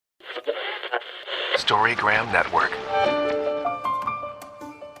Storygram Network.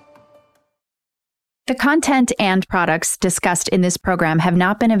 The content and products discussed in this program have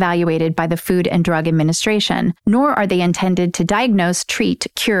not been evaluated by the Food and Drug Administration, nor are they intended to diagnose, treat,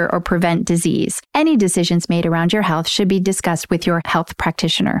 cure, or prevent disease. Any decisions made around your health should be discussed with your health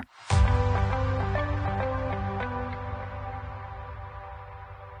practitioner.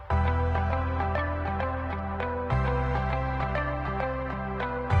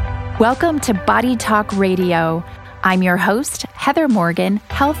 Welcome to Body Talk Radio. I'm your host, Heather Morgan,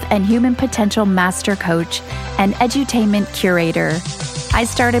 Health and Human Potential Master Coach and Edutainment Curator. I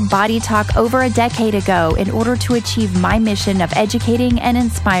started Body Talk over a decade ago in order to achieve my mission of educating and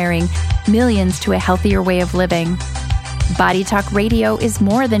inspiring millions to a healthier way of living. Body Talk Radio is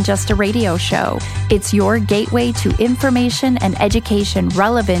more than just a radio show. It's your gateway to information and education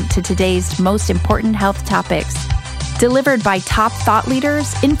relevant to today's most important health topics. Delivered by top thought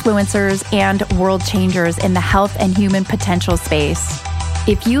leaders, influencers, and world changers in the health and human potential space.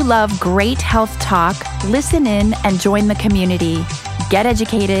 If you love great health talk, listen in and join the community. Get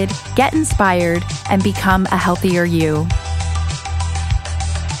educated, get inspired, and become a healthier you.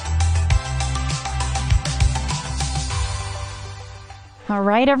 All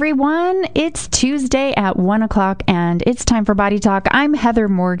right, everyone. It's Tuesday at 1 o'clock, and it's time for Body Talk. I'm Heather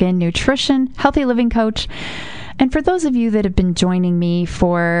Morgan, nutrition, healthy living coach. And for those of you that have been joining me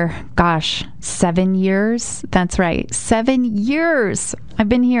for, 7 years, that's right, 7 years. I've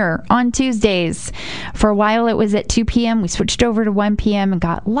been here on Tuesdays. For a while, it was at 2 p.m. We switched over to 1 p.m. and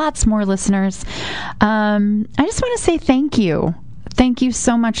got lots more listeners. I just want to say thank you. Thank you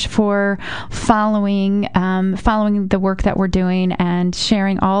so much for following the work that we're doing and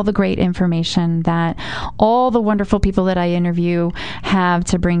sharing all the great information that all the wonderful people that I interview have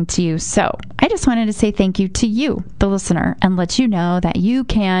to bring to you. So I just wanted to say thank you to you, the listener, and let you know that you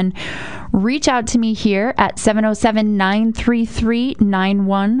can reach out to me here at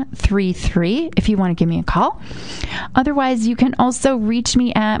 707-933-9133 if you want to give me a call. Otherwise, you can also reach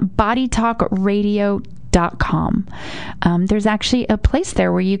me at bodytalkradio.com. There's actually a place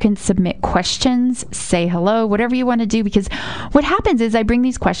there where you can submit questions, say hello, whatever you want to do, because what happens is I bring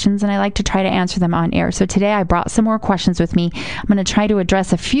these questions and I like to try to answer them on air. So today I brought some more questions with me. I'm going to try to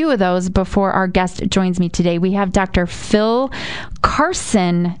address a few of those before our guest joins me today. We have Dr. Phil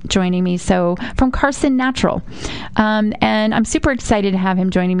Carson joining me, so from Carson Natural. And I'm super excited to have him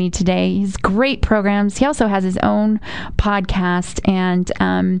joining me today. He's great programs. He also has his own podcast, and,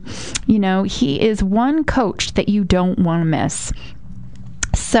 he is one coach that you don't want to miss.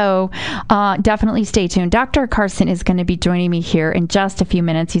 So definitely stay tuned. Dr. Carson is going to be joining me here in just a few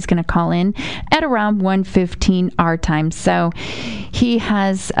minutes. He's going to call in at around 1:15 our time. So he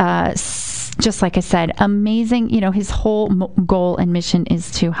has just like I said, amazing. His whole goal and mission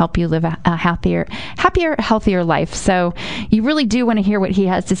is to help you live a happier, healthier life. So you really do want to hear what he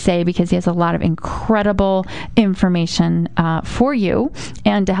has to say, because he has a lot of incredible information for you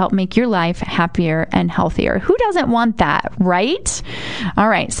and to help make your life happier and healthier. Who doesn't want that, right? All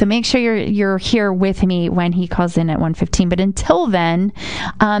right. So make sure you're here with me when he calls in at 1:15. But until then,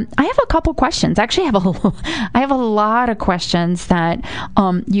 I have a couple questions. Actually, I have a lot of questions that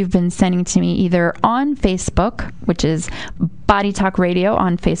you've been sending to me either on Facebook, which is Body Talk Radio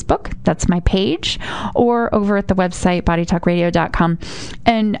on Facebook. That's my page, or over at the website bodytalkradio.com.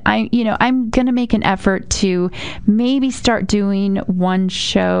 And I'm going to make an effort to maybe start doing one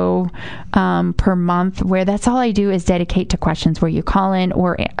show per month, where that's all I do is dedicate to questions where you call in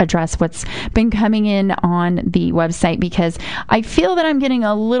or address what's been coming in on the website, because I feel that I'm getting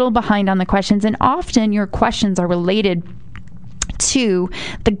a little behind on the questions, and often your questions are related to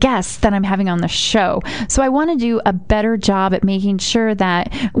the guests that I'm having on the show. So I want to do a better job at making sure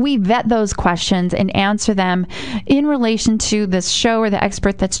that we vet those questions and answer them in relation to this show or the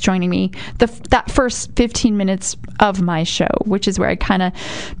expert that's joining me, that first 15 minutes of my show, which is where I kind of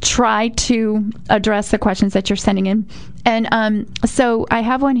try to address the questions that you're sending in. And so I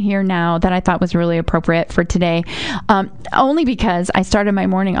have one here now that I thought was really appropriate for today, only because I started my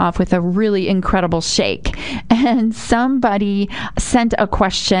morning off with a really incredible shake. And somebody sent a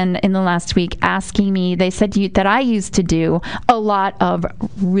question in the last week asking me, they said that I used to do a lot of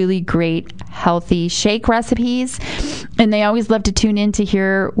really great healthy shake recipes, and they always love to tune in to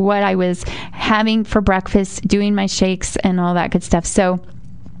hear what I was having for breakfast, doing my shakes and all that good stuff. So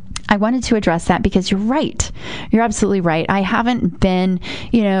I wanted to address that because you're right. You're absolutely right. I haven't been,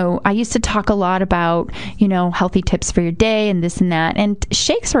 I used to talk a lot about, healthy tips for your day and this and that. And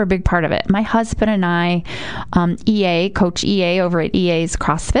shakes are a big part of it. My husband and I, Coach EA over at EA's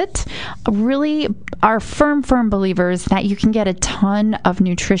CrossFit, really are firm believers that you can get a ton of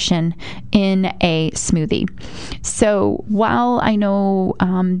nutrition in a smoothie. So while I know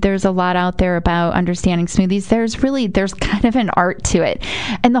there's a lot out there about understanding smoothies, there's kind of an art to it.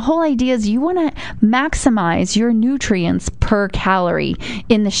 And the whole idea is you want to maximize your nutrients per calorie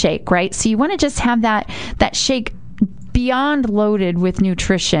in the shake, right? So you want to just have that shake beyond loaded with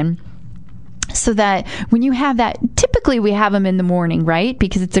nutrition, so that when you have that, typically we have them in the morning, right?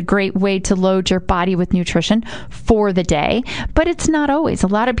 Because it's a great way to load your body with nutrition for the day. But it's not always. A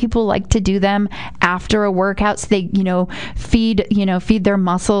lot of people like to do them after a workout, so they, feed their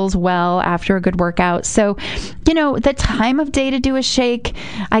muscles well after a good workout. So, the time of day to do a shake,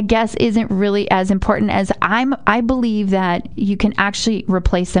 I guess, isn't really as important as I believe that you can actually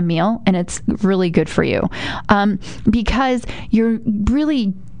replace a meal, and it's really good for you, because you're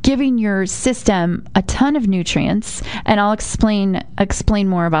really giving your system a ton of nutrients, and I'll explain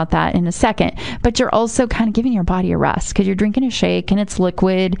more about that in a second. But you're also kind of giving your body a rest because you're drinking a shake and it's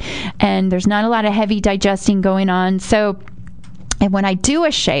liquid and there's not a lot of heavy digesting going on. So and when I do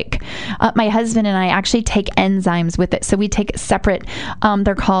a shake, my husband and I actually take enzymes with it. So we take separate,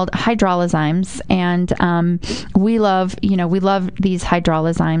 they're called hydrolyzymes. And we love these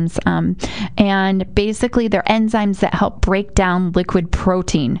hydrolyzymes. And basically they're enzymes that help break down liquid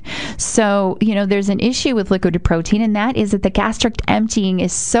protein. So, there's an issue with liquid protein, and that is that the gastric emptying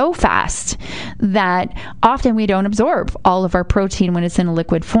is so fast that often we don't absorb all of our protein when it's in a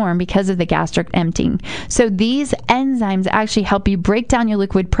liquid form because of the gastric emptying. So these enzymes actually help you break down your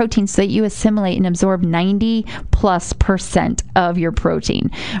liquid protein so that you assimilate and absorb 90+% of your protein,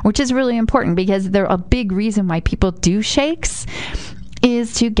 which is really important because they're a big reason why people do shakes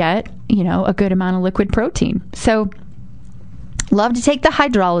is to get, a good amount of liquid protein. So love to take the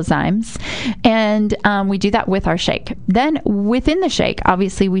hydrolyzymes, and we do that with our shake. Then within the shake,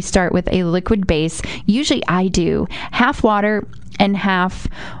 obviously we start with a liquid base. Usually I do half water and half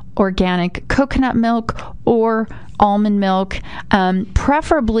organic coconut milk or almond milk.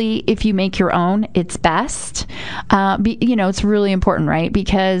 Preferably if you make your own, it's best. It's really important, right?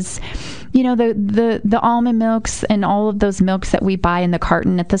 Because the almond milks and all of those milks that we buy in the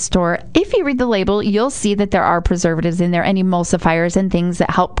carton at the store, if you read the label, you'll see that there are preservatives in there and emulsifiers and things that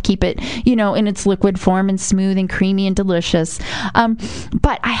help keep it, in its liquid form and smooth and creamy and delicious.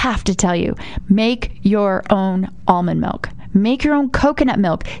 But I have to tell you, make your own almond milk. Make your own coconut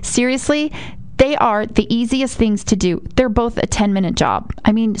milk. Seriously, they are the easiest things to do. They're both a 10-minute job.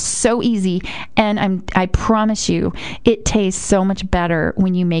 I mean, so easy. And I promise you, it tastes so much better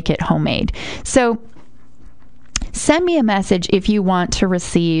when you make it homemade. So send me a message if you want to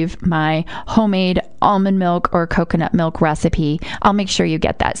receive my homemade almond milk or coconut milk recipe. I'll make sure you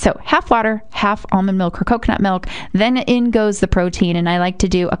get that. So half water, half almond milk or coconut milk. Then in goes the protein. And I like to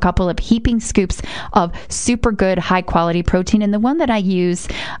do a couple of heaping scoops of super good high quality protein. And the one that I use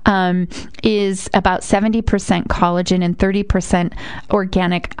is about 70% collagen and 30%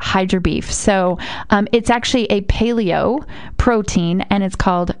 organic Hydro Beef. So it's actually a paleo protein, and it's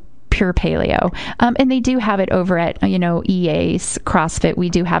called Pure Paleo. And they do have it over at, EA's CrossFit. We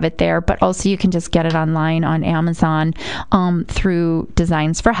do have it there, but also you can just get it online on Amazon through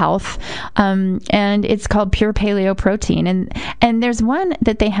Designs for Health. And it's called Pure Paleo Protein. And there's one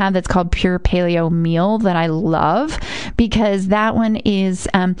that they have that's called Pure Paleo Meal that I love because that one is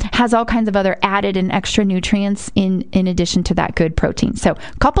has all kinds of other added and extra nutrients in addition to that good protein. So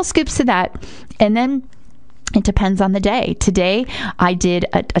a couple scoops of that, and then it depends on the day. Today, I did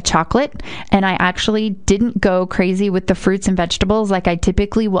a chocolate, and I actually didn't go crazy with the fruits and vegetables like I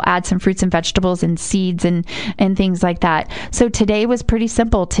typically will add some fruits and vegetables and seeds and things like that. So today was pretty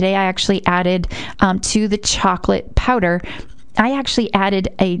simple. Today, I actually added to the chocolate powder, I actually added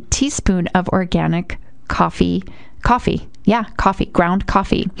a teaspoon of organic coffee, ground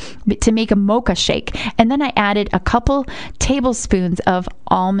coffee to make a mocha shake. And then I added a couple tablespoons of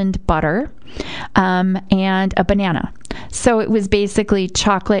almond butter and a banana. So it was basically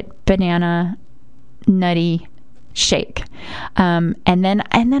chocolate, banana, nutty shake. And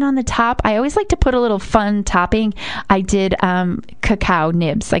then on the top, I always like to put a little fun topping. I did cacao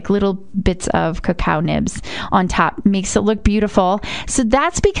nibs, like little bits of cacao nibs on top. Makes it look beautiful. So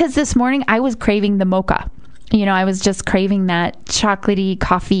that's because this morning I was craving the mocha. I was just craving that chocolatey,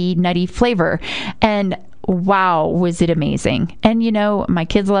 coffee, nutty flavor. And wow, was it amazing. And, my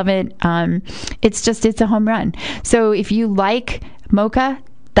kids love it. It's a home run. So if you like mocha,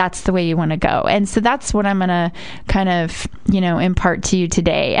 that's the way you want to go. And so that's what I'm going to kind of, impart to you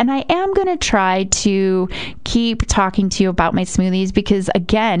today. And I am going to try to keep talking to you about my smoothies because,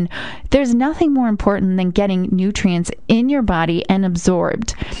 again, there's nothing more important than getting nutrients in your body and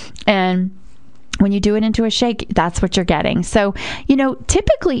absorbed. And when you do it into a shake, that's what you're getting. So,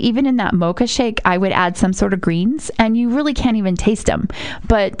 typically, even in that mocha shake, I would add some sort of greens, and you really can't even taste them.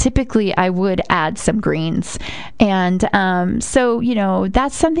 But typically, I would add some greens. And so,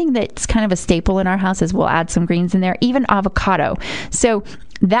 that's something that's kind of a staple in our house is we'll add some greens in there, even avocado. So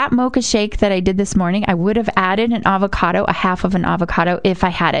that mocha shake that I did this morning, I would have added an avocado, a half of an avocado, if I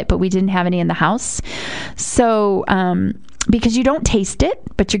had it, but we didn't have any in the house. So, because you don't taste it,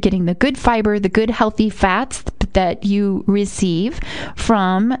 but you're getting the good fiber, the good healthy fats that you receive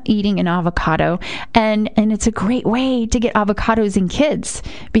from eating an avocado. And it's a great way to get avocados in kids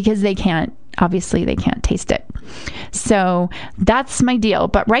because they can't taste it. So that's my deal.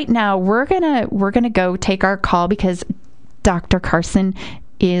 But right now we're gonna go take our call because Dr. Carson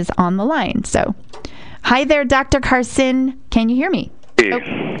is on the line. So hi there, Dr. Carson. Can you hear me? Oh,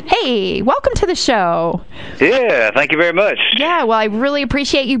 hey, welcome to the show. Yeah, thank you very much. Yeah, well, I really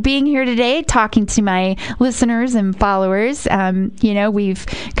appreciate you being here today, talking to my listeners and followers. We've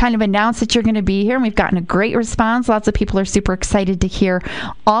kind of announced that you're going to be here, and we've gotten a great response. Lots of people are super excited to hear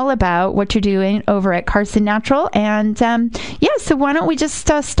all about what you're doing over at Carson Natural. And, so why don't we just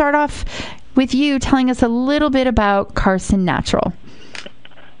start off with you telling us a little bit about Carson Natural.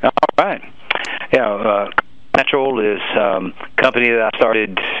 All right. Yeah, Natural is a company that I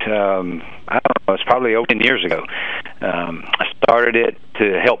started, it's probably over 10 years ago. I started it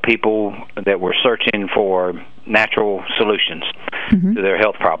to help people that were searching for natural solutions to their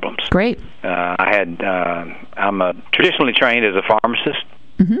health problems. Great. I'm traditionally trained as a pharmacist,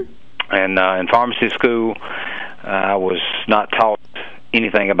 and in pharmacy school, I was not taught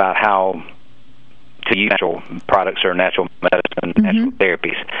anything about how to use natural products or natural medicine, natural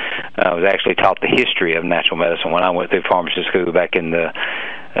therapies. I was actually taught the history of natural medicine when I went through pharmacy school back in the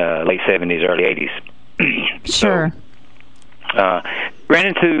late 70s, early 80s. Sure.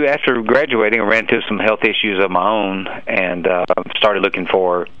 After graduating, I ran into some health issues of my own and started looking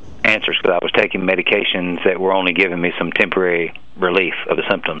for answers because I was taking medications that were only giving me some temporary relief of the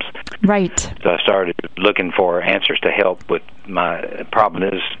symptoms. Right. So I started looking for answers to help with my problem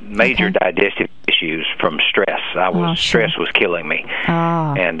is major digestive issues from stress. Stress was killing me.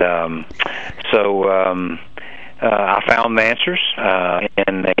 And I found the answers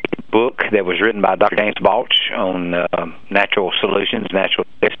in a book that was written by Dr. James Balch on natural solutions, natural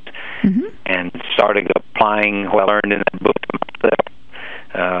tips, and started applying what I learned in that book to myself.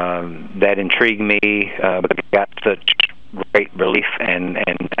 That intrigued me because I got such great relief and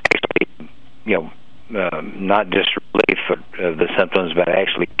actually, not just relief of the symptoms, but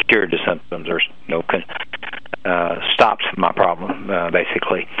actually cured the symptoms or stopped my problem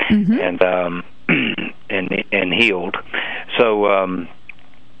basically, and healed. So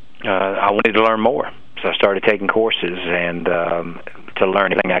I wanted to learn more. So I started taking courses and to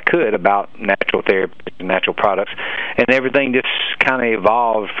learn everything I could about natural therapy and natural products, and everything just kind of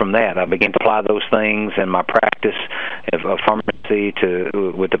evolved from that. I began to apply those things in my practice of pharmacy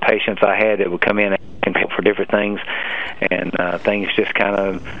with the patients I had that would come in and help for different things, and things just kind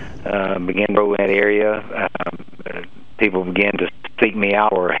of began to grow in that area. People began to seek me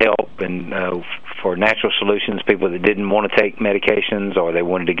out for help and for natural solutions, people that didn't want to take medications or they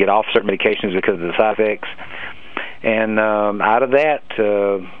wanted to get off certain medications because of the side effects. And out of that,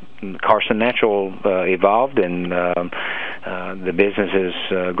 Carson Natural evolved, and the business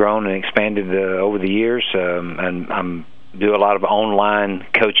has grown and expanded over the years. And I do a lot of online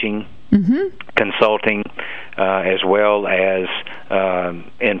coaching, consulting, as well as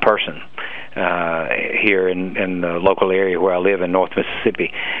in person. Here in the local area where I live in North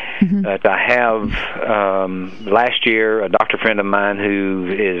Mississippi. I have, last year, a doctor friend of mine who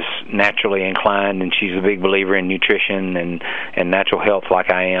is naturally inclined, and she's a big believer in nutrition and natural health like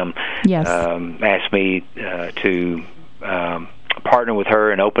I am, asked me to partner with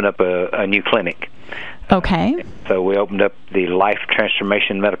her and open up a new clinic. Okay. So we opened up the Life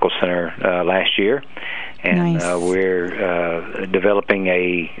Transformation Medical Center last year. And we're developing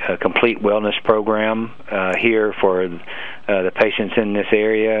a complete wellness program here for the patients in this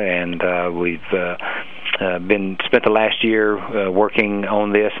area, and we've spent the last year working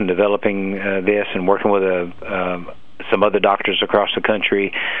on this and developing this, and working with some other doctors across the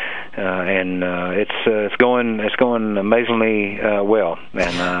country, and it's going amazingly well,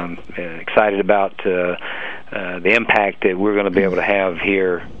 and I'm excited about the impact that we're going to be able to have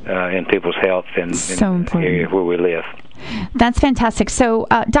here in people's health and in the area where we live. That's fantastic. So,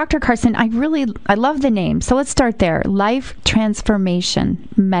 Dr. Carson, I love the name. So let's start there. Life Transformation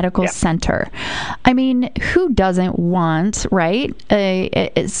Medical Center. I mean, who doesn't want, right?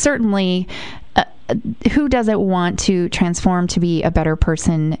 Certainly, who doesn't want to transform to be a better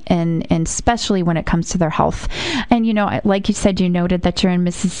person, and especially when it comes to their health? And like you said, you noted that you're in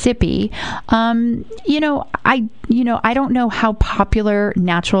Mississippi. I don't know how popular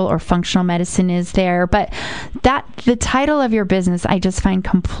natural or functional medicine is there, but the title of your business I just find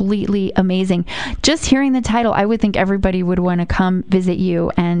completely amazing. Just hearing the title, I would think everybody would want to come visit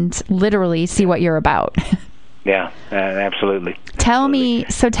you and literally see what you're about. Yeah, absolutely. Tell me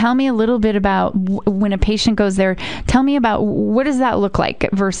a little bit about when a patient goes there. Tell me about what does that look like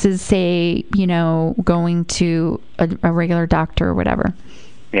versus, say, going to a regular doctor or whatever.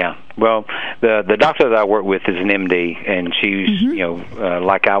 Yeah. Well, the doctor that I work with is an MD, and she's,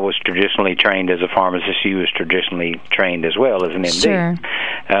 like I was traditionally trained as a pharmacist, she was traditionally trained as well as an MD. Sure.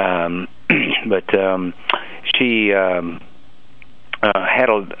 But she had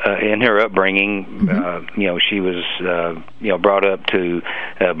in her upbringing, she was, brought up to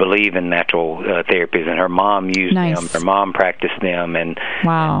believe in natural therapies, and her mom used them. Her mom practiced them, and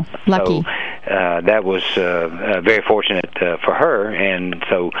wow, lucky. So, that was very fortunate for her, and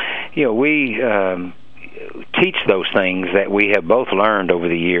so we teach those things that we have both learned over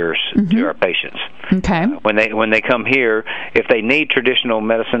the years to our patients. Okay. When they come here, if they need traditional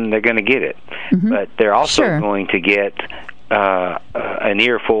medicine, they're going to get it, but they're also going to get an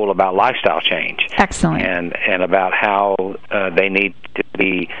earful about lifestyle change. Excellent. And about how they need to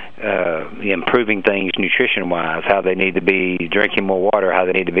be improving things nutrition-wise, how they need to be drinking more water, how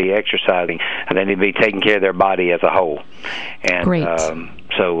they need to be exercising, how they need to be taking care of their body as a whole. And great.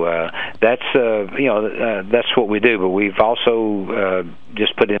 So that's what we do. But we've also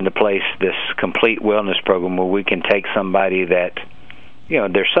just put into place this complete wellness program where we can take somebody that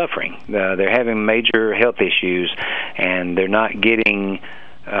they're suffering. They're having major health issues, and they're not getting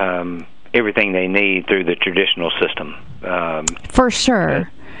everything they need through the traditional system. For sure.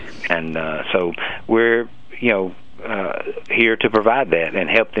 And so we're, here to provide that and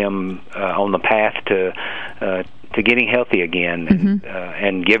help them on the path to getting healthy again,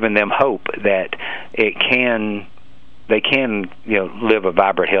 and giving them hope that they can live a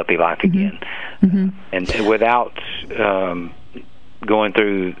vibrant, healthy life again, and without going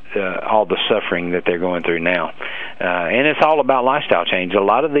through all the suffering that they're going through now. And it's all about lifestyle change. A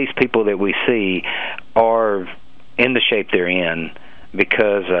lot of these people that we see are in the shape they're in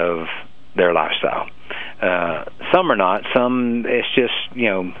because of their lifestyle. Some are not. Some, it's just,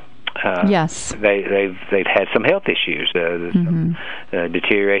 yes, they've had some health issues, some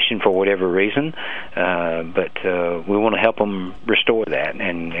deterioration for whatever reason, but we want to help them restore that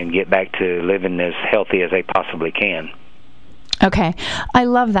and get back to living as healthy as they possibly can. Okay. I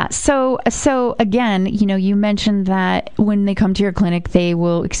love that. So again, you mentioned that when they come to your clinic, they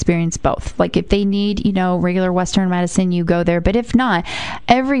will experience both. Like if they need, regular Western medicine, you go there. But if not,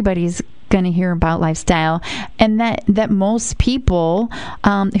 everybody's going to hear about lifestyle, and that most people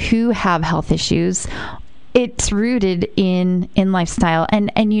who have health issues, it's rooted in lifestyle. And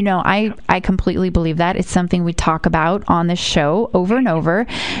I completely believe that. It's something we talk about on the show over and over.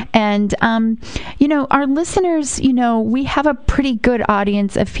 And, our listeners, we have a pretty good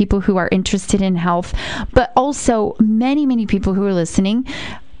audience of people who are interested in health, but also many, many people who are listening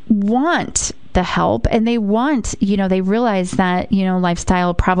want the help, and they want, they realize that,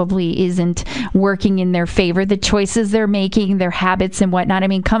 lifestyle probably isn't working in their favor. The choices they're making, their habits and whatnot. I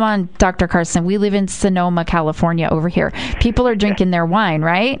mean, come on, Dr. Carson, we live in Sonoma, California over here. People are drinking their wine,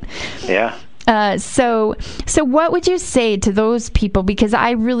 right? Yeah. So what would you say to those people? Because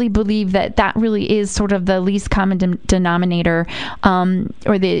I really believe that really is sort of the least common denominator, or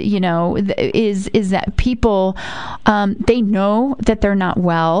is that people, they know that they're not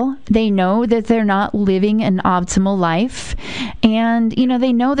well. They know that they're not living an optimal life. And,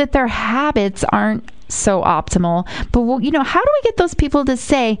 they know that their habits aren't so optimal. But, how do we get those people to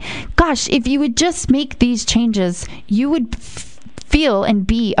say, gosh, if you would just make these changes, you would feel and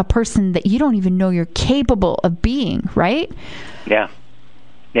be a person that you don't even know you're capable of being, right? Yeah.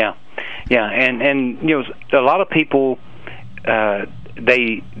 And a lot of people,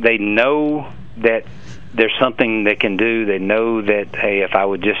 they know that there's something they can do. They know that, hey, if I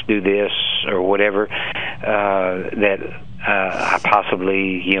would just do this or whatever, that I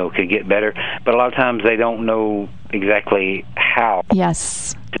possibly, could get better. But a lot of times they don't know exactly how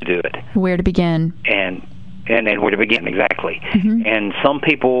to do it. Where to begin. And where to begin, exactly. And some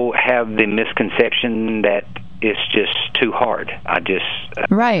people have the misconception that it's just too hard.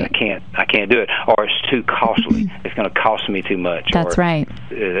 Right. I can't do it, or it's too costly. It's going to cost me too much. That's right.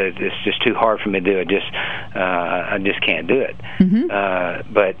 It's just too hard for me to do it. I just can't do it.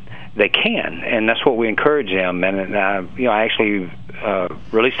 But they can, and that's what we encourage them. And I actually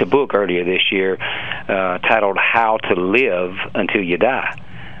released a book earlier this year titled "How to Live Until You Die."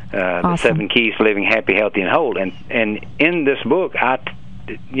 Awesome. The 7 keys to living happy, healthy, and whole. And in this book, I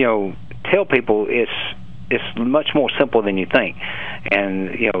tell people it's much more simple than you think. And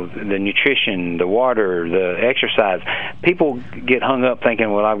the nutrition, the water, the exercise. People get hung up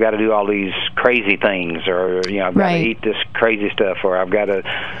thinking, well, I've got to do all these crazy things, or I've got to eat this crazy stuff, or I've got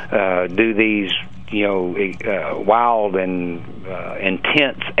to do these wild and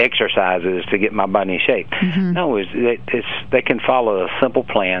intense exercises to get my body in shape. No, they can follow a simple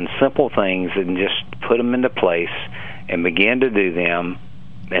plan, simple things, and just put them into place and begin to do them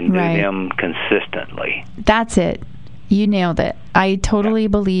and do them consistently. That's it. You nailed it. I totally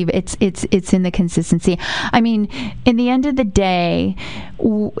believe it's in the consistency. I mean, in the end of the day,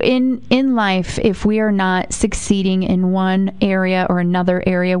 in life, if we are not succeeding in one area or another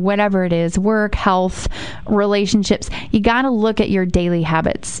area, whatever it is, work, health, relationships, you got to look at your daily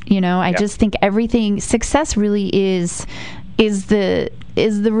habits. I just think success really is the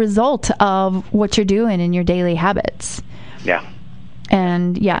result of what you're doing in your daily habits. Yeah.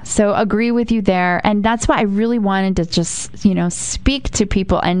 And so agree with you there. And that's why I really wanted to just, speak to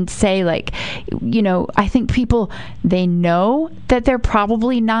people and say, I think people, they know that they're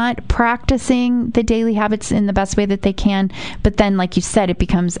probably not practicing the daily habits in the best way that they can. But then, like you said, it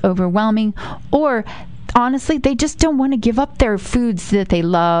becomes overwhelming. Or honestly, they just don't want to give up their foods that they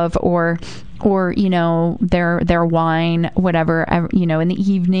love, or their wine, whatever, in the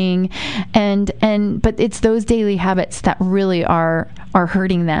evening, but it's those daily habits that really are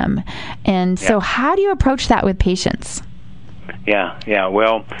hurting them. And so how do you approach that with patients? Yeah.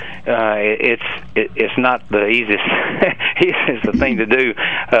 Well, it's not the easiest thing to do,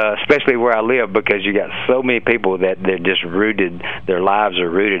 especially where I live, because you got so many people that they're just rooted. Their lives are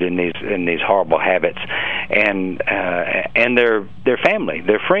rooted in these horrible habits, and their family,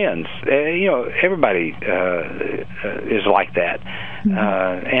 their friends. Everybody is like that,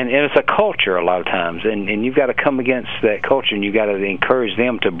 and it's a culture a lot of times, and you've got to come against that culture, and you've got to encourage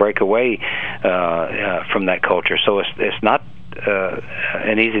them to break away from that culture. So it's not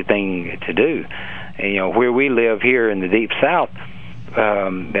an easy thing to do. And, where we live here in the Deep South,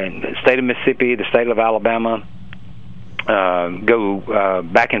 and the state of Mississippi, the state of Alabama, go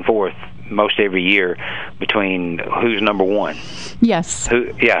back and forth most every year between who's number one. Yes.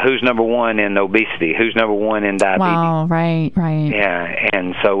 Who's number one in obesity? Who's number one in diabetes? Wow, right. Yeah,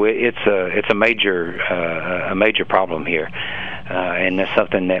 and so it's a major problem here, and that's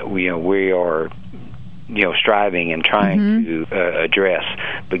something that we are striving and trying to address.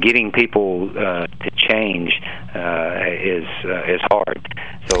 But getting people to change is hard.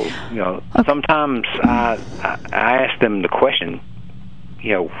 So sometimes I ask them the question,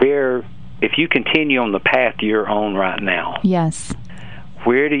 where, if you continue on the path you're on right now, yes,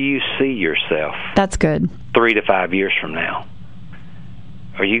 where do you see yourself? That's good. 3 to 5 years from now?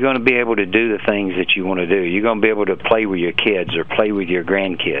 Are you going to be able to do the things that you want to do? Are you going to be able to play with your kids or play with your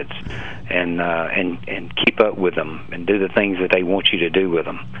grandkids and keep up with them and do the things that they want you to do with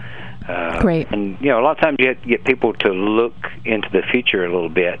them? Great. And a lot of times you have to get people to look into the future a little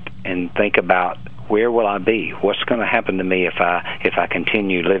bit and think about, where will I be? What's going to happen to me if I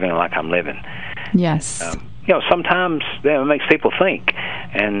continue living like I'm living? Yes. Sometimes it makes people think,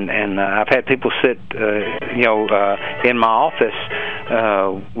 and I've had people sit, in my office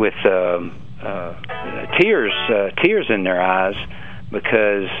with tears in their eyes,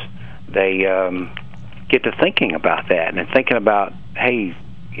 because they get to thinking about that and thinking about, hey,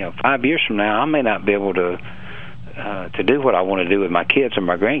 5 years from now, I may not be able to do what I want to do with my kids or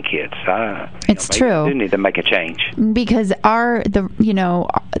my grandkids. It's true. I do need to make a change, because our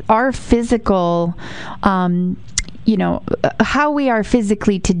physical, how we are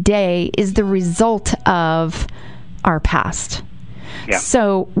physically today is the result of our past. Yeah.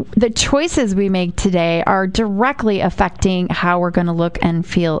 So the choices we make today are directly affecting how we're going to look and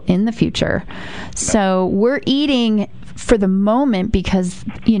feel in the future. So we're eating for the moment because,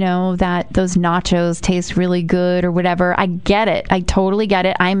 that those nachos taste really good or whatever. I get it. I totally get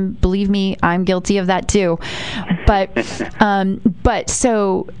it. Believe me, I'm guilty of that too. But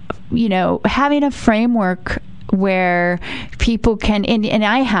so, having a framework where people can, and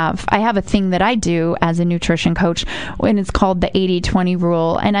I have a thing that I do as a nutrition coach, and it's called the 80-20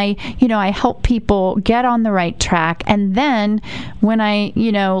 rule. And I help people get on the right track. And then when I,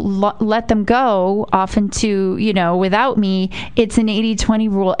 let them go off into, without me, it's an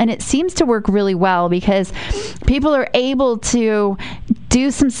 80-20 rule. And it seems to work really well because people are able to do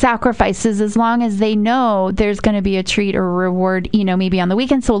some sacrifices as long as they know there's going to be a treat or a reward, maybe on the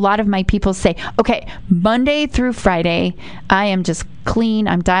weekend. So a lot of my people say, okay, Monday through Friday, I am just clean.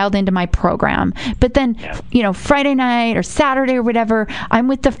 I'm dialed into my program. But then, Friday night or Saturday or whatever, I'm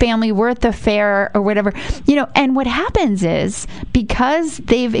with the family, we're at the fair or whatever, and what happens is because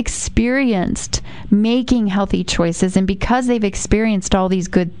they've experienced making healthy choices and because they've experienced all these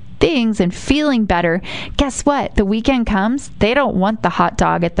good things and feeling better, guess what? The weekend comes, they don't want the hot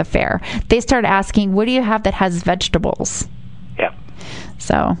dog at the fair. They start asking, what do you have that has vegetables? Yeah.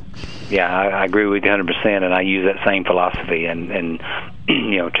 So. Yeah, I agree with you 100%, and I use that same philosophy and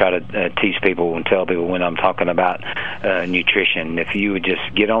try to teach people and tell people when I'm talking about nutrition, if you would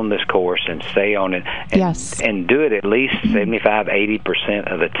just get on this course and stay on it and do it at least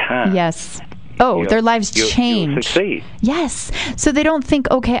 75-80% of the time. Yes. Oh, their lives change. You'll succeed. Yes. So they don't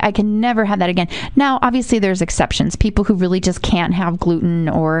think, okay, I can never have that again. Now, obviously, there's exceptions. People who really just can't have gluten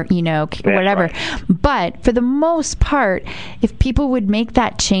or, whatever. Right. But for the most part, if people would make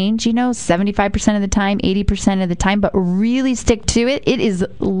that change, 75% of the time, 80% of the time, but really stick to it, it is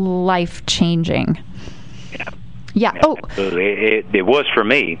life-changing. Yeah. Oh, it was for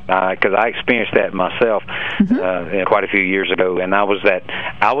me because I experienced that myself quite a few years ago, and I was that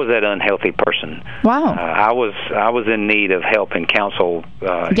unhealthy person. Wow. I was in need of help and counsel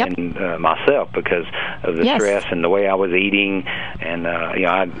in myself because of the stress and the way I was eating, and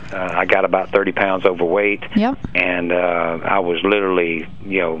I got about 30 pounds overweight. Yep. And I was literally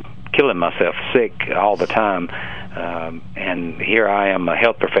killing myself, sick all the time. And here I am, a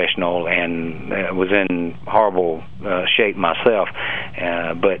health professional, and was in horrible shape myself.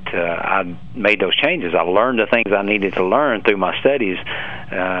 But I made those changes. I learned the things I needed to learn through my studies,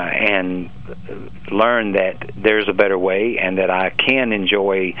 and learned that there's a better way, and that I can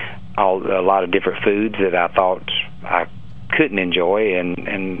enjoy a lot of different foods that I thought I couldn't enjoy, and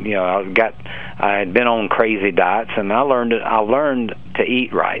I had been on crazy diets, and I learned to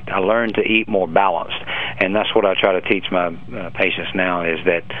eat right. I learned to eat more balanced, and that's what I try to teach my patients now, is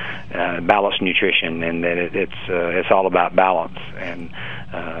that balanced nutrition, and that it's all about balance, and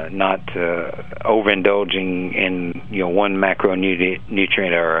not overindulging in one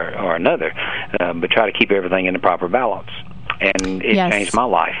macronutrient or another, but try to keep everything in the proper balance. And it changed my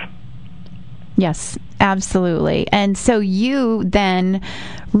life. Yes, absolutely. And so you then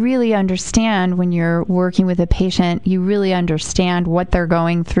really understand when you're working with a patient, you really understand what they're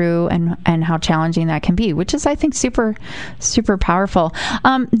going through and how challenging that can be, which is, I think, super, super powerful.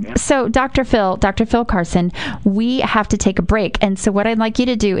 So Dr. Phil Carson, we have to take a break. And so what I'd like you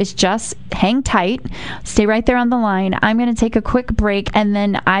to do is just hang tight, stay right there on the line. I'm going to take a quick break, and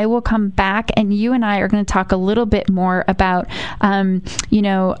then I will come back, and you and I are going to talk a little bit more about,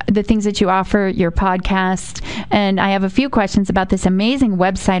 the things that you offer, your podcast. And I have a few questions about this amazing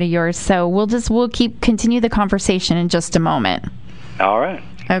website of yours. So we'll continue the conversation in just a moment. All right.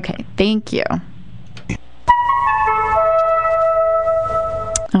 Okay. Thank you.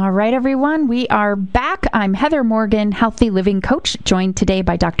 All right, everyone, we are back. I'm Heather Morgan, Healthy Living Coach, joined today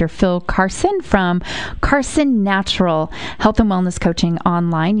by Dr. Phil Carson from Carson Natural Health and Wellness Coaching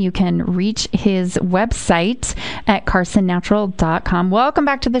Online. You can reach his website at carsonnatural.com. Welcome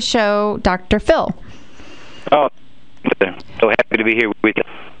back to the show, Dr. Phil. Oh, so happy to be here with you.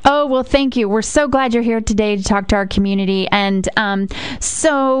 Oh, well, thank you. We're so glad you're here today to talk to our community. And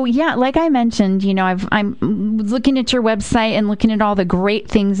like I mentioned, I'm looking at your website and looking at all the great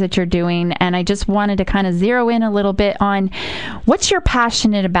things that you're doing. And I just wanted to kind of zero in a little bit on what you're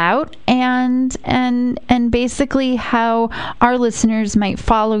passionate about and basically how our listeners might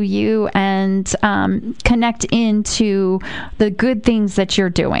follow you and connect into the good things that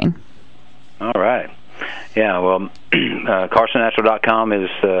you're doing. All right. Yeah, well, carsonnatural.com is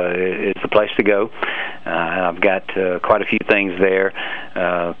the place to go. I've got quite a few things there,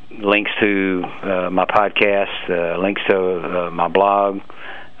 links to my podcast, links to my blog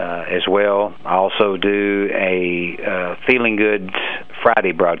as well. I also do a Feeling Good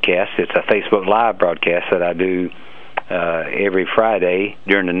Friday broadcast. It's a Facebook Live broadcast that I do every Friday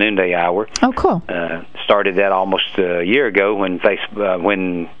during the noonday hour. Oh, cool. Started that almost a year ago when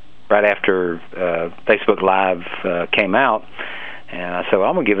right after Facebook Live came out, And I said, well,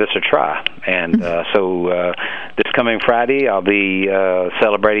 I'm going to give this a try. And so this coming Friday, I'll be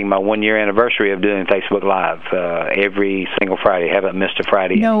celebrating my 1-year anniversary of doing Facebook Live every single Friday. Haven't missed a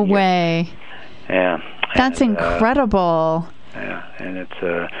Friday. No way. Yeah. That's incredible. Yeah, and it's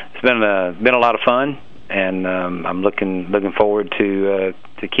been a lot of fun, and I'm looking forward to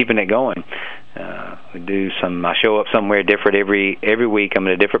keeping it going. I show up somewhere different every week. I'm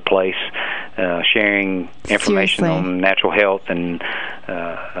in a different place, sharing information on natural health and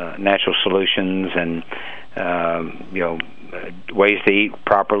natural solutions, and ways to eat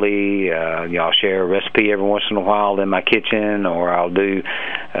properly. I'll share a recipe every once in a while in my kitchen, or I'll do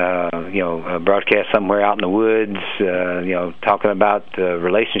a broadcast somewhere out in the woods, talking about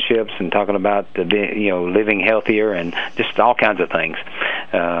relationships and talking about living healthier and just all kinds of things.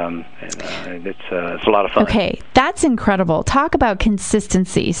 It's a lot of fun. Okay, that's incredible. Talk about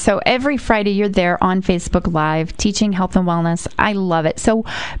consistency. So every Friday you're there on Facebook Live teaching health and wellness. I love it. So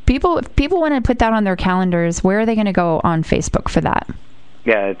if people want to put that on their calendars, where are they going to go on Facebook for that?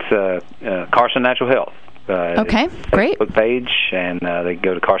 Yeah, it's Carson Natural Health. Okay, great. Facebook page, and they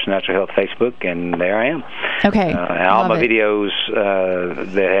go to Carson Natural Health Facebook, and there I am. Okay, and all my videos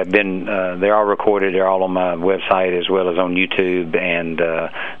that have been, they're all recorded. They're all on my website as well as on YouTube, and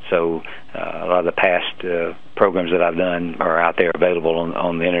so a lot of the past programs that I've done are out there available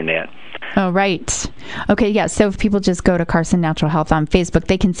on the internet. Oh, right. Okay, yeah. So if people just go to Carson Natural Health on Facebook,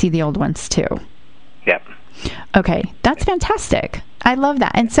 they can see the old ones too. Yep. Okay, that's fantastic. I love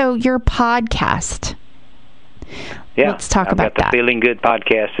that. And so your podcast. Yeah, let's talk about that. The Feeling Good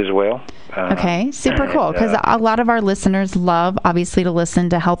podcast as well. Okay, super cool, because a lot of our listeners love, obviously, to listen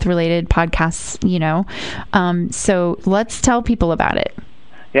to health-related podcasts, so let's tell people about it.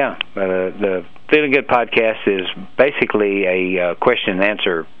 Yeah, the Feeling Good podcast is basically a question and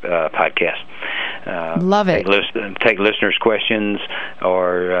answer podcast. Love it. Take listeners' questions,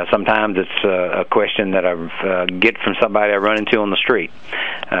 or sometimes it's a question that I get from somebody I run into on the street,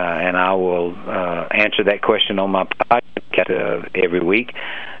 and I will answer that question on my podcast every week.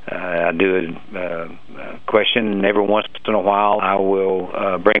 I do a question, and every once in a while I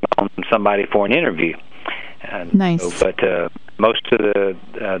will bring on somebody for an interview. Nice. But most of the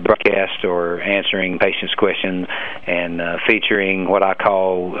broadcast or answering patients' questions and featuring what I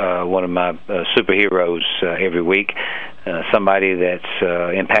call one of my superheroes every week, somebody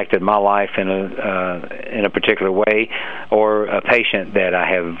that's impacted my life in a particular way, or a patient that I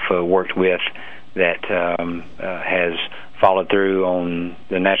have worked with that has followed through on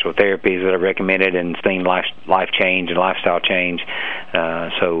the natural therapies that I recommended and seen life change and lifestyle change.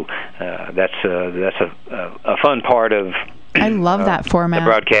 So that's a fun part of. I love that format. The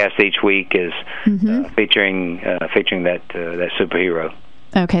broadcast each week is featuring that superhero.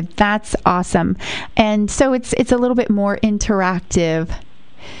 Okay, that's awesome. And so it's a little bit more interactive.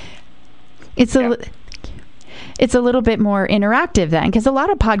 It's a little bit more interactive then, because a lot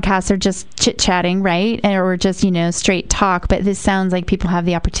of podcasts are just chit-chatting, right? Or just, straight talk, but this sounds like people have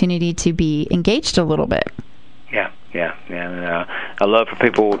the opportunity to be engaged a little bit. Yeah. And I love for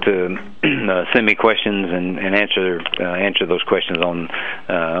people to send me questions and answer those questions on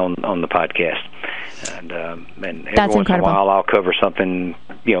the podcast. And every That's once incredible. in a while I'll cover something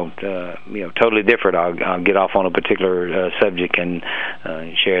totally different. I'll get off on a particular subject and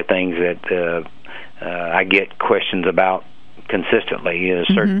share things that I get questions about consistently.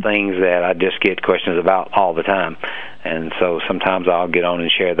 Certain things that I just get questions about all the time. And so sometimes I'll get on and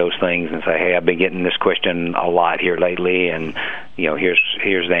share those things and say, hey, I've been getting this question a lot here lately, and here's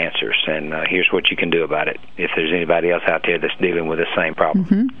the answers, and here's what you can do about it if there's anybody else out there that's dealing with the same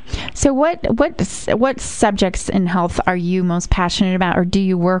problem. So what subjects in health are you most passionate about, or do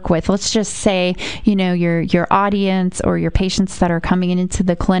you work with? Let's just say, your audience or your patients that are coming into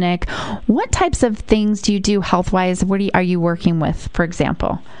the clinic. What types of things do you do health-wise? What are you working with, for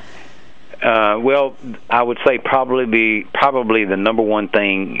example? Well, I would say probably the number one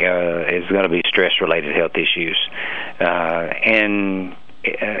thing is going to be stress-related health issues, and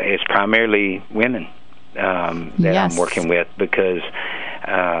it's primarily women that I'm working with, because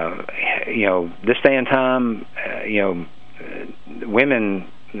this day and time, women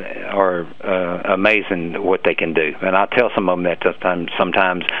are amazing what they can do, and I tell some of them that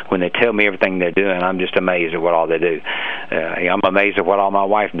sometimes when they tell me everything they're doing, I'm just amazed at what all they do. I'm amazed at what all my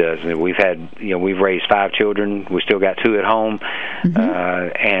wife does. We've raised 5 children. We still got 2 at home,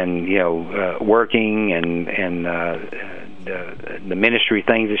 and working and the ministry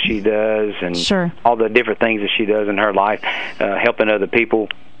things that she does, and all the different things that she does in her life, helping other people.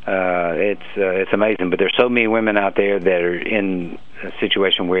 It's amazing. But there's so many women out there that are in a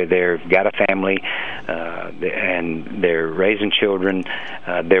situation where they've got a family and they're raising children.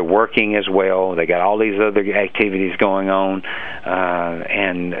 They're working as well. They got all these other activities going on,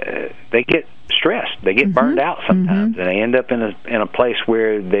 and they get stressed. They get burned out sometimes, and they end up in a place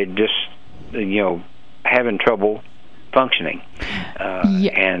where they're just having trouble functioning,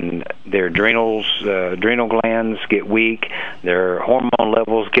 and their adrenal glands get weak, their hormone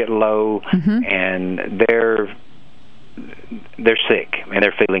levels get low, and they're sick and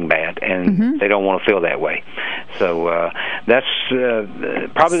they're feeling bad, and they don't want to feel that way. So that's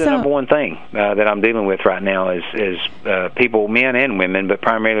probably the number one thing that I'm dealing with right now is people, men and women, but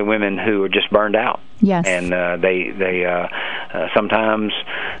primarily women who are just burned out. Yes. And they sometimes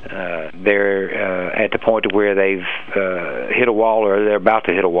they're at the point where they've hit a wall, or they're about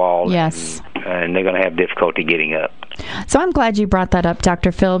to hit a wall. Yes. And they're going to have difficulty getting up. So I'm glad you brought that up,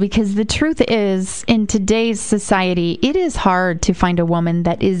 Dr. Phil, because the truth is, in today's society, it is hard to find a woman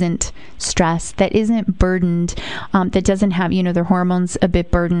that isn't stressed, that isn't burdened, that doesn't have, their hormones a bit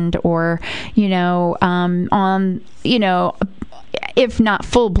burdened, or, if not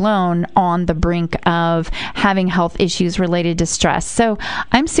full-blown, on the brink of having health issues related to stress. So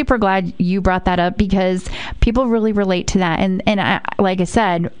I'm super glad you brought that up, because people really relate to that. And like I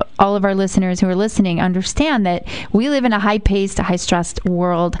said, all of our listeners who are listening understand that we live in a high-paced, high-stressed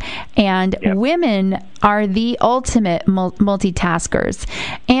world, and women are the ultimate multitaskers.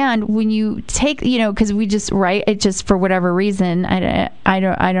 And when you take, because we just write it, just for whatever reason, I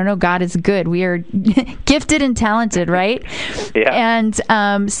don't know, God is good. We are gifted and talented, right? Yeah. And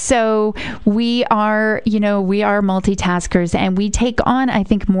so we are multitaskers, and we take on, I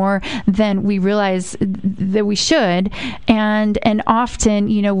think, more than we realize that we should. And often,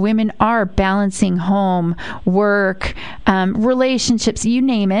 women are balancing home, work, relationships, you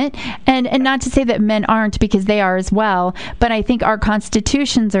name it. And not to say that men aren't, because they are as well. But I think our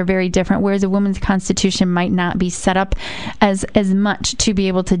constitutions are very different, whereas a woman's constitution might not be set up as much to be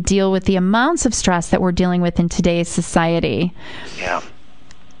able to deal with the amounts of stress that we're dealing with in today's society.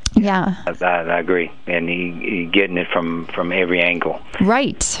 Yeah, I agree, and you getting it from every angle,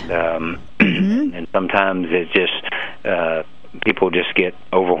 right? And sometimes it's just people just get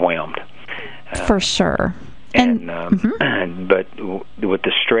overwhelmed. For sure. But with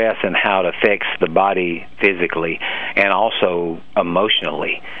the stress and how it affects the body physically and also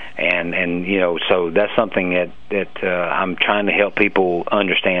emotionally, and so that's something that I'm trying to help people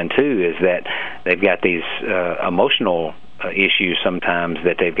understand too, is that they've got these emotional issues sometimes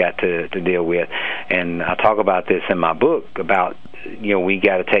that they've got to deal with. And I talk about this in my book about, we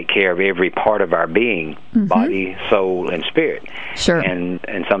got to take care of every part of our being, body, soul, and spirit. Sure.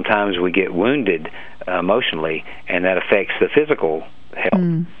 And sometimes we get wounded emotionally, and that affects the physical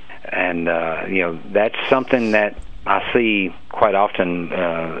health. And that's something that I see quite often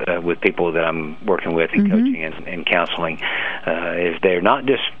with people that I'm working with in coaching and counseling, is they're not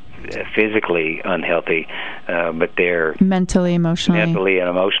just physically unhealthy, but they're mentally and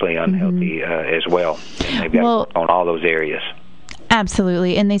emotionally unhealthy as well. And they've got to work on all those areas.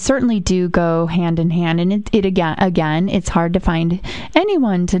 Absolutely, and they certainly do go hand in hand. And it again, it's hard to find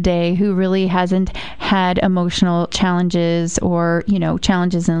anyone today who really hasn't had emotional challenges or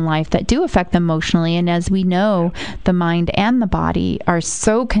challenges in life that do affect them emotionally. And as we know, the mind and the body are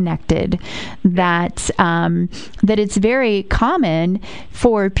so connected that that it's very common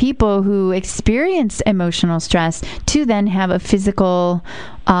for people who experience emotional stress to then have a physical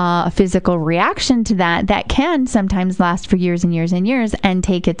reaction to that can sometimes last for years and years and years and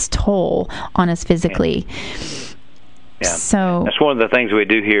take its toll on us physically. Yeah. So that's one of the things we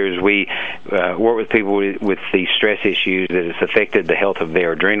do here is we work with people with these stress issues that has affected the health of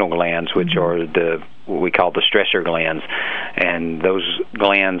their adrenal glands, which are what we call the stressor glands. And those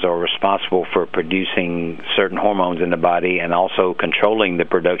glands are responsible for producing certain hormones in the body and also controlling the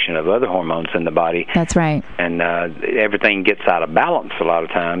production of other hormones in the body. That's right. And everything gets out of balance a lot of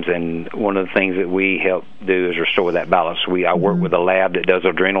times. And one of the things that we help do is restore that balance. I work with a lab that does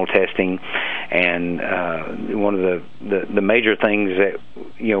adrenal testing, and one of the major things that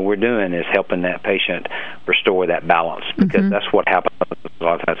we're doing is helping that patient restore that balance, because that's what happens a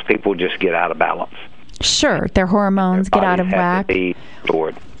lot of times. People just get out of balance. Sure, their hormones get out of whack.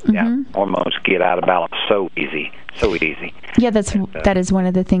 Yeah, hormones get out of balance so easy So easy. Yeah, that is one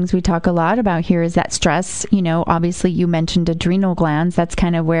of the things we talk a lot about here is that stress. Obviously you mentioned adrenal glands. That's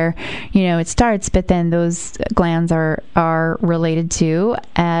kind of where, it starts, but then those glands are related to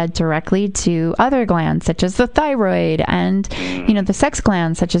directly to other glands such as the thyroid and, the sex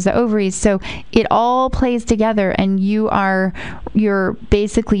glands such as the ovaries. So it all plays together, and you're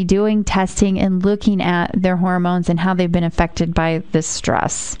basically doing testing and looking at their hormones and how they've been affected by this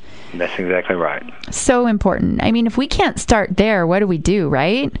stress. That's exactly right. So important. I mean, if we can't start there, what do we do,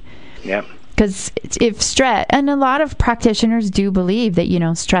 right? Yep. Because if stress, and a lot of practitioners do believe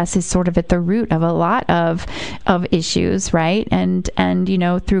that, stress is sort of at the root of a lot of issues, right? And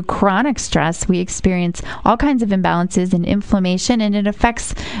through chronic stress, we experience all kinds of imbalances and inflammation, and it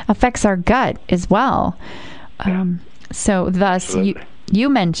affects our gut as well. Yeah. So thus, you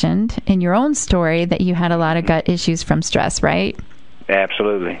mentioned in your own story that you had a lot of gut issues from stress, right?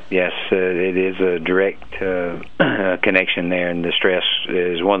 Absolutely, yes. It is a direct connection there, and the stress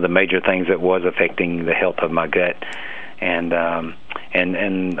is one of the major things that was affecting the health of my gut. And I'm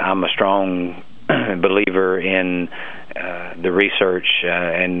a strong believer in the research,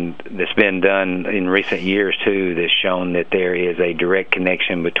 and that's been done in recent years too, that's shown that there is a direct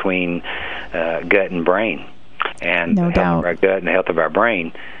connection between gut and brain, and the health of our gut and the health of our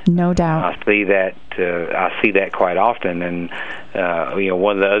brain. No doubt. I see that quite often, and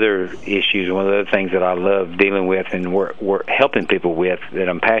one of the other issues, one of the other things that I love dealing with and we're helping people with, that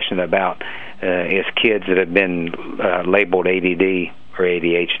I'm passionate about, is kids that have been labeled ADD or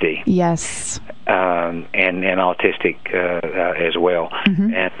ADHD. Yes. And autistic as well.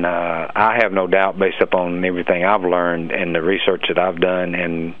 Mm-hmm. And I have no doubt, based upon everything I've learned and the research that I've done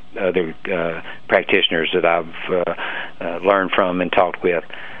and other practitioners that I've learned from and talked with,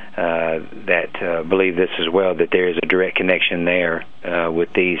 that believe this as well, that there is a direct connection there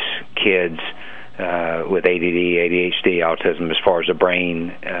with these kids with ADD, ADHD, autism, as far as the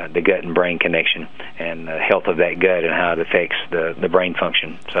brain, the gut and brain connection, and the health of that gut and how it affects the brain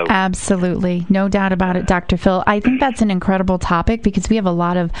function. So absolutely, no doubt about it, Dr. Phil. I think that's an incredible topic because we have a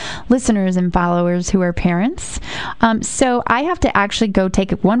lot of listeners and followers who are parents. So I have to actually go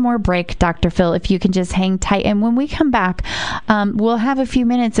take one more break, Dr. Phil, if you can just hang tight. And when we come back, we'll have a few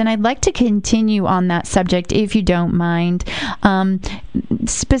minutes, and I'd like to continue on that subject, if you don't mind.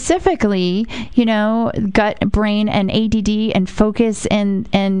 Specifically, gut, brain, and ADD, and focus, and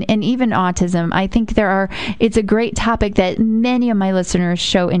even autism. I think it's a great topic that many of my listeners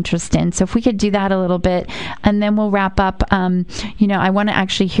show interest in. So if we could do that a little bit, and then we'll wrap up. I want to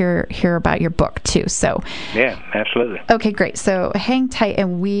actually hear about your book too. So yeah, absolutely. Okay, great. So hang tight,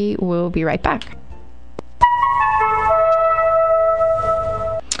 and we will be right back.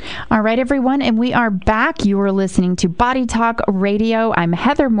 All right, everyone, and we are back. You are listening to Body Talk Radio. I'm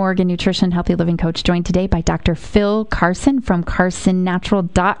Heather Morgan, Nutrition Healthy Living Coach, joined today by Dr. Phil Carson from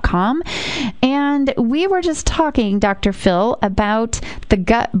CarsonNatural.com. And we were just talking, Dr. Phil, about the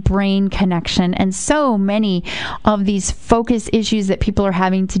gut-brain connection and so many of these focus issues that people are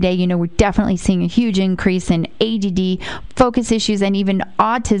having today. We're definitely seeing a huge increase in ADD, focus issues, and even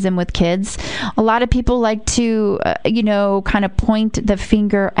autism with kids. A lot of people like to, kind of point the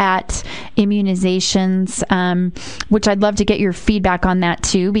finger at immunizations, which I'd love to get your feedback on that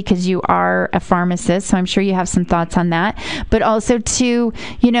too, because you are a pharmacist, so I'm sure you have some thoughts on that. But also to,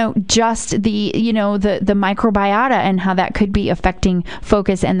 just the microbiota and how that could be affecting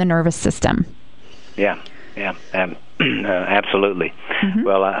focus and the nervous system. Yeah, absolutely. Mm-hmm.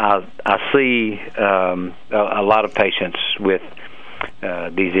 Well, I see a lot of patients with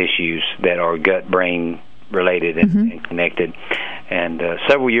these issues that are gut-brain related and connected. And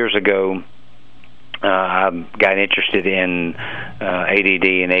several years ago, I got interested in ADD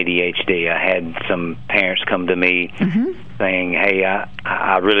and ADHD. I had some parents come to me saying, hey,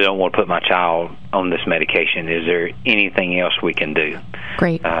 I really don't want to put my child on this medication. Is there anything else we can do?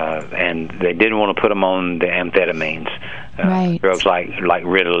 Great. And they didn't want to put them on the amphetamines, right. drugs like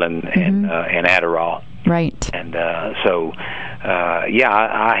Ritalin and Adderall. Right. And I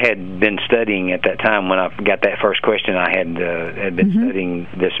had been studying at that time when I got that first question. I had been studying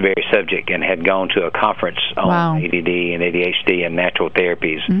this very subject and had gone to a conference on ADD and ADHD and natural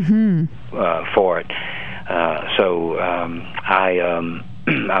therapies for it.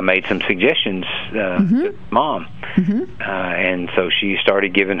 I made some suggestions to Mom, and so she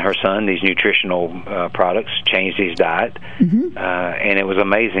started giving her son these nutritional products, changed his diet, and it was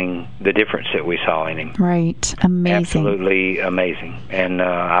amazing the difference that we saw in him. Right, amazing, absolutely amazing. And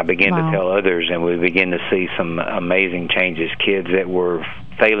I began to tell others, and we began to see some amazing changes. Kids that were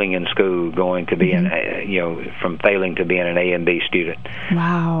failing in school, going to be from failing to being an A and B student.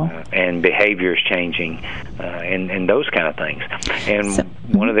 Wow. And behaviors changing, and those kind of things. And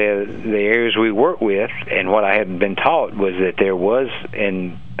one of the areas we work with, and what I had been taught, was that there was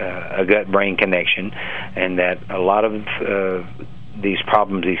a gut-brain connection, and that a lot of these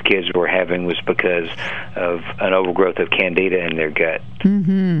problems these kids were having was because of an overgrowth of candida in their gut,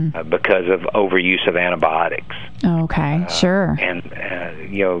 because of overuse of antibiotics. Okay, sure. And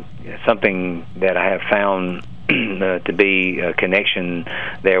something that I have found to be a connection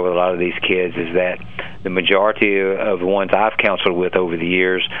there with a lot of these kids is that the majority of the ones I've counseled with over the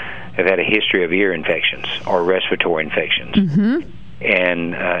years have had a history of ear infections or respiratory infections.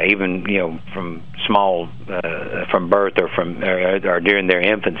 And even from small, from birth or or during their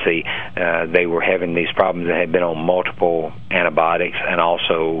infancy, they were having these problems that had been on multiple antibiotics and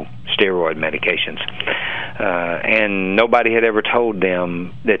also steroid medications. And nobody had ever told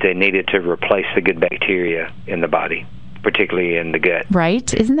them that they needed to replace the good bacteria in the body, particularly in the gut.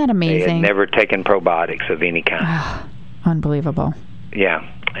 Right? Isn't that amazing? They had never taken probiotics of any kind. Unbelievable. Yeah.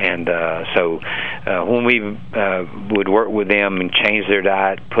 And so when we would work with them and change their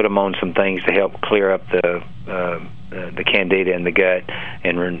diet, put them on some things to help clear up the candida in the gut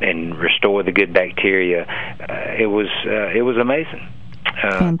and restore the good bacteria, it was amazing.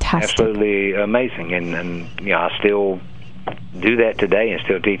 Fantastic. Absolutely amazing. And I still do that today and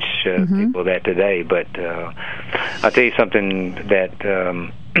still teach people that today. But I'll tell you something that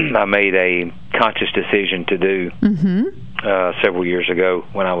I made a conscious decision to do several years ago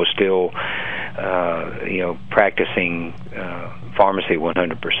when I was still practicing pharmacy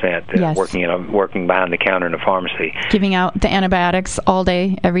 100%, working behind the counter in a pharmacy, giving out the antibiotics all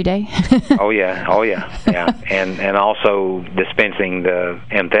day, every day. oh yeah, and also dispensing the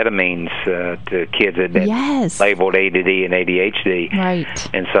amphetamines to kids that labeled ADD and ADHD. Right.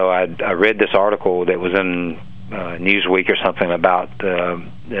 And so I read this article that was in Newsweek or something about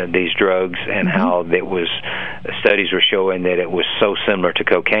these drugs and how studies were showing that it was so similar to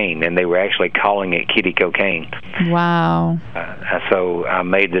cocaine, and they were actually calling it kiddie cocaine. Wow. So I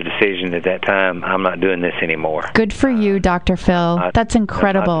made the decision at that time, I'm not doing this anymore. Good for you, Dr. Phil. That's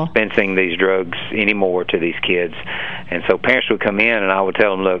incredible. I'm not dispensing these drugs anymore to these kids. And so parents would come in and I would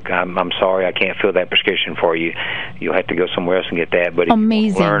tell them, look, I'm sorry, I can't fill that prescription for you. You'll have to go somewhere else and get that. But if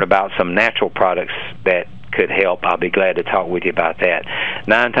you learn about some natural products that could help, I'll be glad to talk with you about that.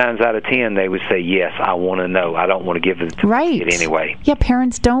 9 times out of 10, they would say, yes, I want to know. I don't want to give it to it anyway. Yeah,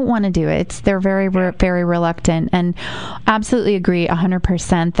 parents don't want to do it. They're very, very reluctant. And absolutely agree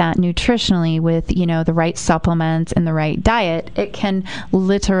 100% that nutritionally with, the right supplements and the right diet, it can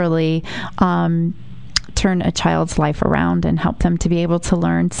literally turn a child's life around and help them to be able to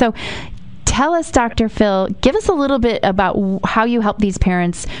learn. So tell us, Dr. Phil, give us a little bit about how you help these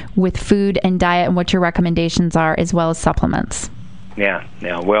parents with food and diet and what your recommendations are, as well as supplements. Yeah.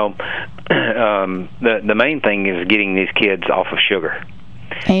 Well, the main thing is getting these kids off of sugar.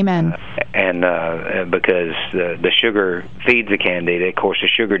 Amen. And because the sugar feeds the candida, of course, the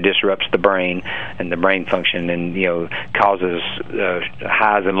sugar disrupts the brain and the brain function, and causes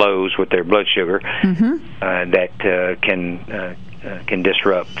highs and lows with their blood sugar that can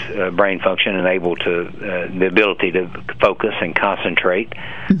disrupt brain function and the ability to focus and concentrate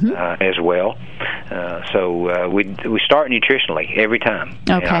as well. So we start nutritionally every time.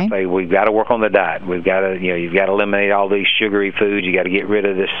 Okay. Say we've got to work on the diet. We've got to you've got to eliminate all these sugary foods. You got to get rid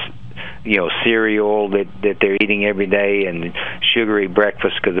of this cereal that they're eating every day and sugary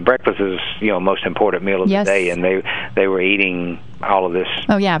breakfast, because the breakfast is most important meal of the day, and they were eating all of this.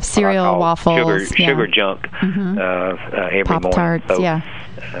 Oh yeah, cereal, waffles, sugar junk every Pop-Tarts, morning.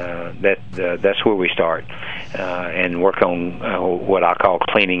 So, that's where we start and work on what I call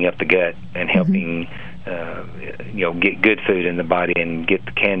cleaning up the gut and helping get good food in the body and get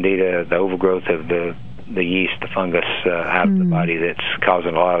the candida, the overgrowth of the yeast, the fungus out of the body that's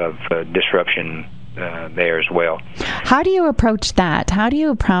causing a lot of disruption there as well. How do you approach that? How do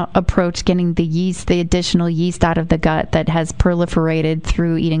you approach getting the additional yeast out of the gut that has proliferated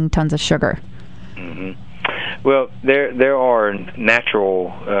through eating tons of sugar? Well, there are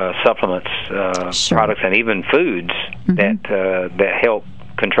natural supplements, products, and even foods that help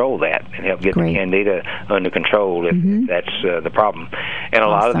control that and help get the candida under control if that's the problem. And a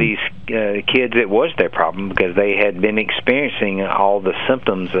lot of these kids, it was their problem because they had been experiencing all the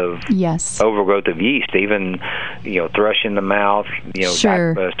symptoms of overgrowth of yeast, even thrush in the mouth,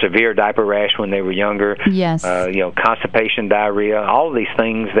 severe diaper rash when they were younger, constipation, diarrhea, all of these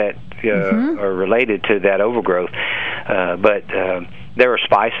things that are related to that overgrowth. But there are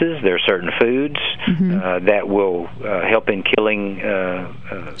spices, there are certain foods that will help in killing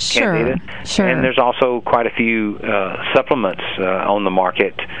candida. Sure. And there's also quite a few supplements on the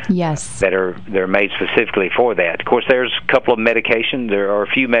market that are made specifically for that. Of course, there's a couple of medications. There are a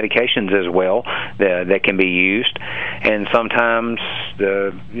few medications as well that can be used, and sometimes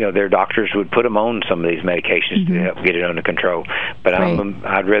their doctors would put them on some of these medications to help get it under control. But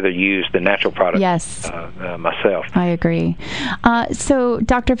I'd rather use the natural product myself. I agree. So,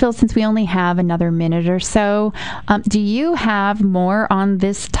 Dr. Phil, since we only have another minute or so, do you have more on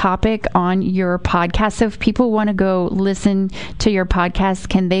this topic on your podcast? So if people want to go listen to your podcast,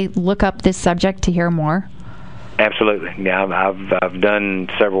 can they look up this subject to hear more? Absolutely. Yeah, I've done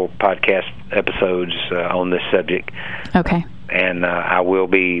several podcast episodes on this subject. Okay. And I will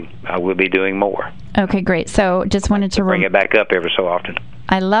be doing more. Okay, great. So just wanted to bring it back up every so often.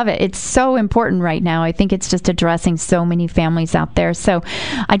 I love it. It's so important right now. I think it's just addressing so many families out there. So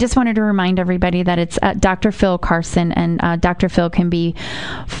I just wanted to remind everybody that it's Dr. Phil Carson, and Dr. Phil can be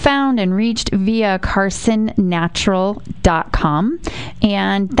found and reached via carsonnatural.com.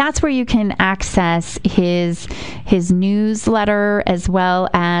 And that's where you can access his newsletter as well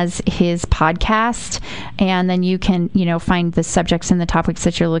as his podcast. And then you can, find the subjects and the topics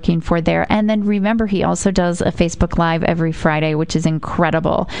that you're looking for there. And then remember, he also does a Facebook Live every Friday, which is incredible.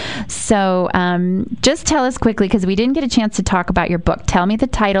 So just tell us quickly, because we didn't get a chance to talk about your book. Tell me the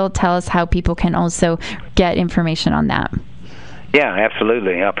title. Tell us how people can also get information on that. Yeah,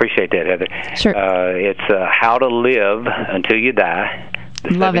 absolutely. I appreciate that, Heather. Sure. It's How to Live Until You Die,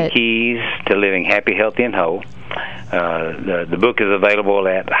 the Love 7 it. Keys to Living Happy, Healthy, and Whole. The book is available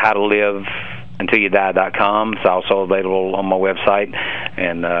at howtoliveuntillyoudie.com. It's also available on my website,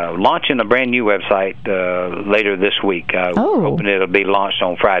 and launching a brand new website later this week. We're hoping it'll be launched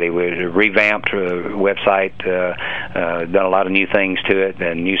on Friday. We're revamped website, done a lot of new things to it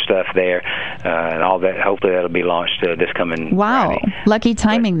and new stuff there, and all that. Hopefully that'll be launched this coming Friday. Lucky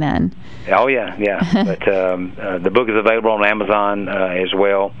timing then. Oh, yeah. But the book is available on Amazon as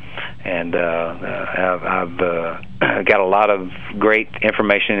well, and I've got a lot of great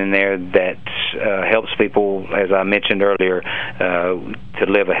information in there that helps people, as I mentioned earlier, to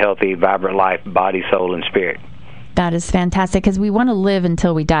live a healthy, vibrant life, body, soul, and spirit. That is fantastic, because we want to live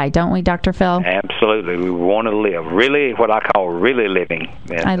until we die, don't we, Dr. Phil? Absolutely. We want to live. Really, what I call really living.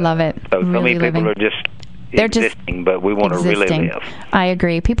 And, I love it. So many people are just existing, but we want to really live. I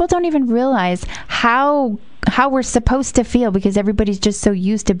agree. People don't even realize how we're supposed to feel, because everybody's just so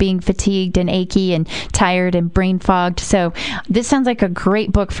used to being fatigued and achy and tired and brain fogged. So this sounds like a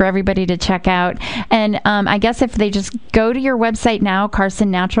great book for everybody to check out. And I guess if they just go to your website now,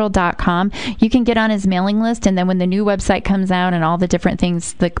 carsonnatural.com, you can get on his mailing list. And then when the new website comes out and all the different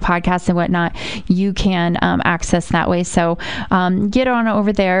things, the podcasts and whatnot, you can access that way. So get on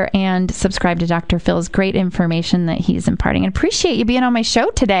over there and subscribe to Dr. Phil's great information that he's imparting. And appreciate you being on my show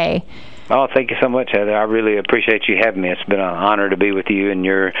today. Oh, thank you so much, Heather. I really appreciate you having me. It's been an honor to be with you and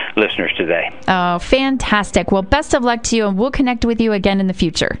your listeners today. Oh, fantastic. Well, best of luck to you, and we'll connect with you again in the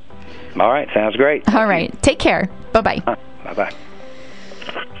future. All right. Sounds great. All right. Take care. Bye-bye. Bye-bye.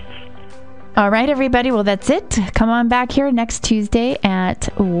 All right, everybody. Well, that's it. Come on back here next Tuesday at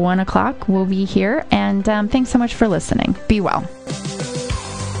 1 o'clock. We'll be here. And thanks so much for listening. Be well.